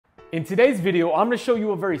In today's video, I'm going to show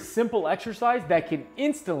you a very simple exercise that can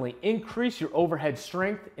instantly increase your overhead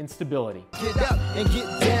strength and stability. Get up and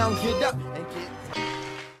get down, get up and get.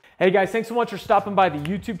 Hey guys, thanks so much for stopping by the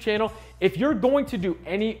YouTube channel. If you're going to do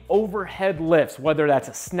any overhead lifts, whether that's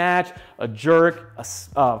a snatch, a jerk, a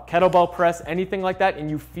kettlebell press, anything like that, and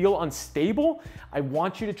you feel unstable, I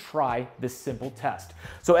want you to try this simple test.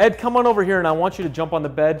 So Ed, come on over here and I want you to jump on the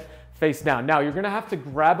bed face down. Now you're gonna have to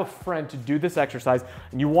grab a friend to do this exercise,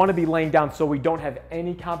 and you wanna be laying down so we don't have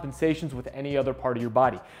any compensations with any other part of your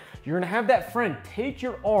body. You're gonna have that friend take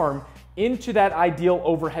your arm into that ideal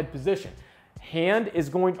overhead position. Arm is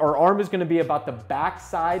going to be about the back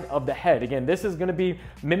side of the head. Again, this is going to be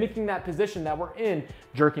mimicking that position that we're in,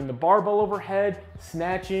 jerking the barbell overhead,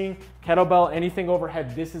 snatching, kettlebell, anything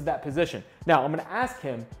overhead. This is that position. Now, I'm going to ask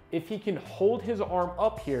him if he can hold his arm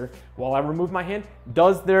up here while I remove my hand.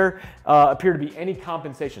 Does there appear to be any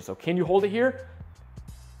compensation? So can you hold it here?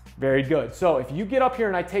 Very good. So if you get up here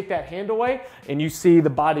and I take that hand away and you see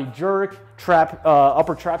the body jerk,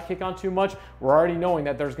 upper trap kick on too much, we're already knowing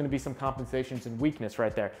that there's going to be some compensations and weakness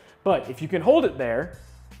right there. But if you can hold it there,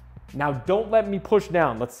 now don't let me push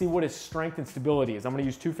down. Let's see what his strength and stability is. I'm going to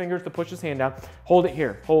use 2 fingers to push his hand down. Hold it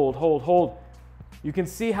here. Hold, hold, hold. You can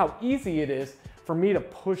see how easy it is for me to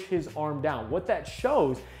push his arm down. What that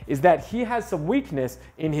shows is that he has some weakness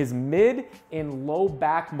in his mid and low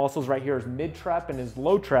back muscles right here, his mid trap and his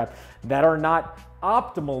low trap, that are not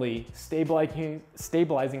optimally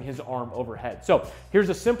stabilizing his arm overhead. So here's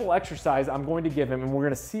a simple exercise I'm going to give him, and we're going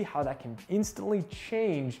to see how that can instantly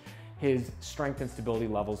change his strength and stability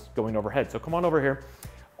levels going overhead. So come on over here.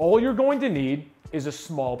 All you're going to need is a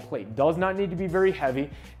small plate. Does not need to be very heavy.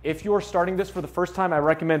 If you're starting this for the first time, I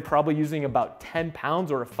recommend probably using about 10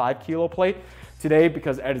 pounds or a 5 kilo plate. Today,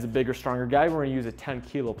 because Ed is a bigger, stronger guy, we're gonna use a 10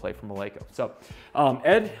 kilo plate from Malayco. So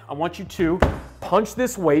Ed, I want you to punch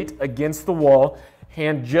this weight against the wall,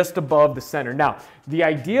 hand just above the center. Now, the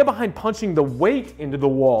idea behind punching the weight into the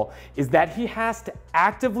wall is that he has to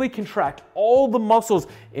actively contract all the muscles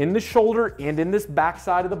in the shoulder and in this back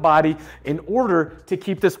side of the body in order to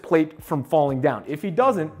keep this plate from falling down. If he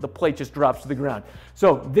doesn't, the plate just drops to the ground.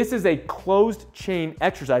 So this is a closed chain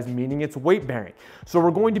exercise, meaning it's weight bearing. So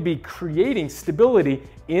we're going to be creating stability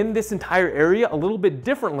in this entire area a little bit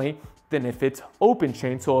differently than if it's open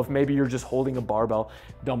chain. So if maybe you're just holding a barbell,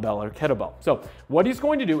 dumbbell, or kettlebell. So what he's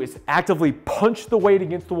going to do is actively punch the weight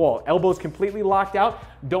against the wall. Elbows completely locked out.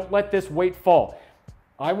 Don't let this weight fall.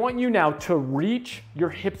 I want you now to reach your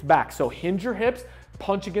hips back. So hinge your hips,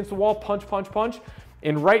 punch against the wall, punch, punch, punch.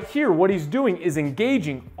 And right here, what he's doing is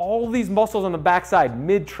engaging all these muscles on the backside,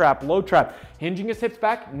 mid trap, low trap, hinging his hips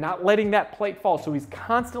back, not letting that plate fall. So he's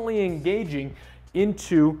constantly engaging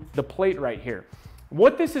into the plate right here.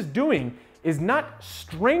 What this is doing is not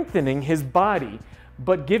strengthening his body,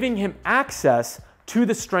 but giving him access to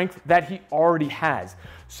the strength that he already has.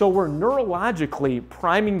 So we're neurologically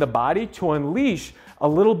priming the body to unleash a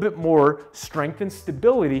little bit more strength and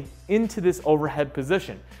stability into this overhead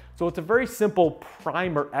position. So it's a very simple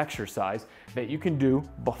primer exercise that you can do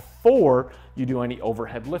before you do any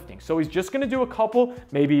overhead lifting. So he's just gonna do a couple,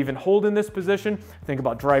 maybe even hold in this position. Think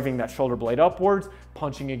about driving that shoulder blade upwards,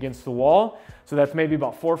 punching against the wall. So that's maybe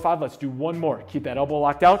about 4 or 5. Let's do one more. Keep that elbow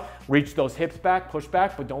locked out, reach those hips back, push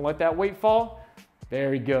back, but don't let that weight fall.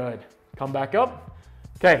 Very good. Come back up.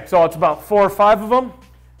 Okay, so it's about 4 or 5 of them.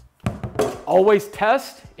 Always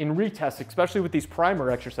test and retest, especially with these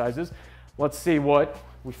primer exercises. Let's see what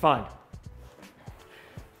we find.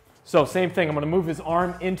 So same thing, I'm gonna move his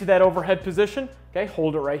arm into that overhead position. Okay,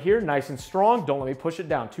 hold it right here, nice and strong. Don't let me push it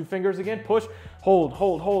down. 2 fingers again, push, hold,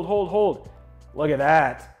 hold, hold, hold, hold. Look at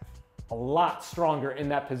that. A lot stronger in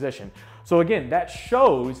that position. So again, that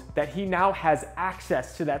shows that he now has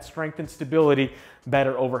access to that strength and stability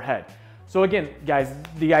better overhead. So again, guys,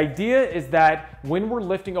 the idea is that when we're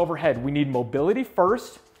lifting overhead, we need mobility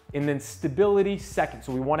first and then stability second.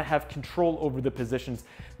 So we want to have control over the positions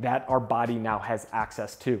that our body now has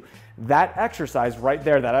access to. That exercise right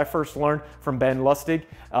there that I first learned from Ben Lustig,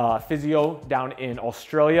 physio down in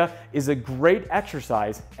Australia, is a great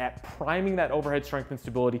exercise at priming that overhead strength and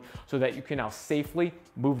stability so that you can now safely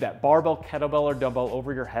move that barbell, kettlebell, or dumbbell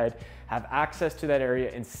over your head, have access to that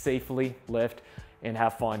area, and safely lift and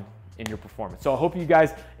have fun in your performance. So I hope you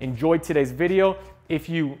guys enjoyed today's video. If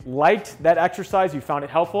you liked that exercise, you found it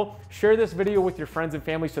helpful, share this video with your friends and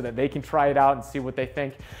family so that they can try it out and see what they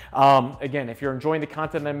think. Again, if you're enjoying the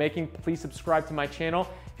content I'm making, please subscribe to my channel.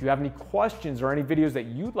 If you have any questions or any videos that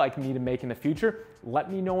you'd like me to make in the future, let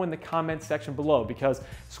me know in the comments section below, because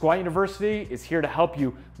SquatUniversity is here to help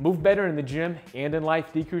you move better in the gym and in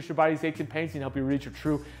life, decrease your body's aches and pains, and help you reach your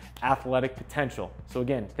true athletic potential. So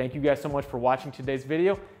again, thank you guys so much for watching today's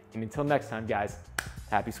video, and until next time, guys,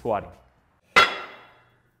 happy squatting.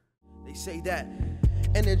 They say that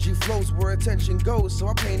energy flows where attention goes, so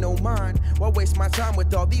I pay no mind. Why waste my time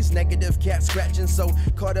with all these negative cats scratching? So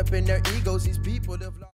caught up in their egos, these people have lost.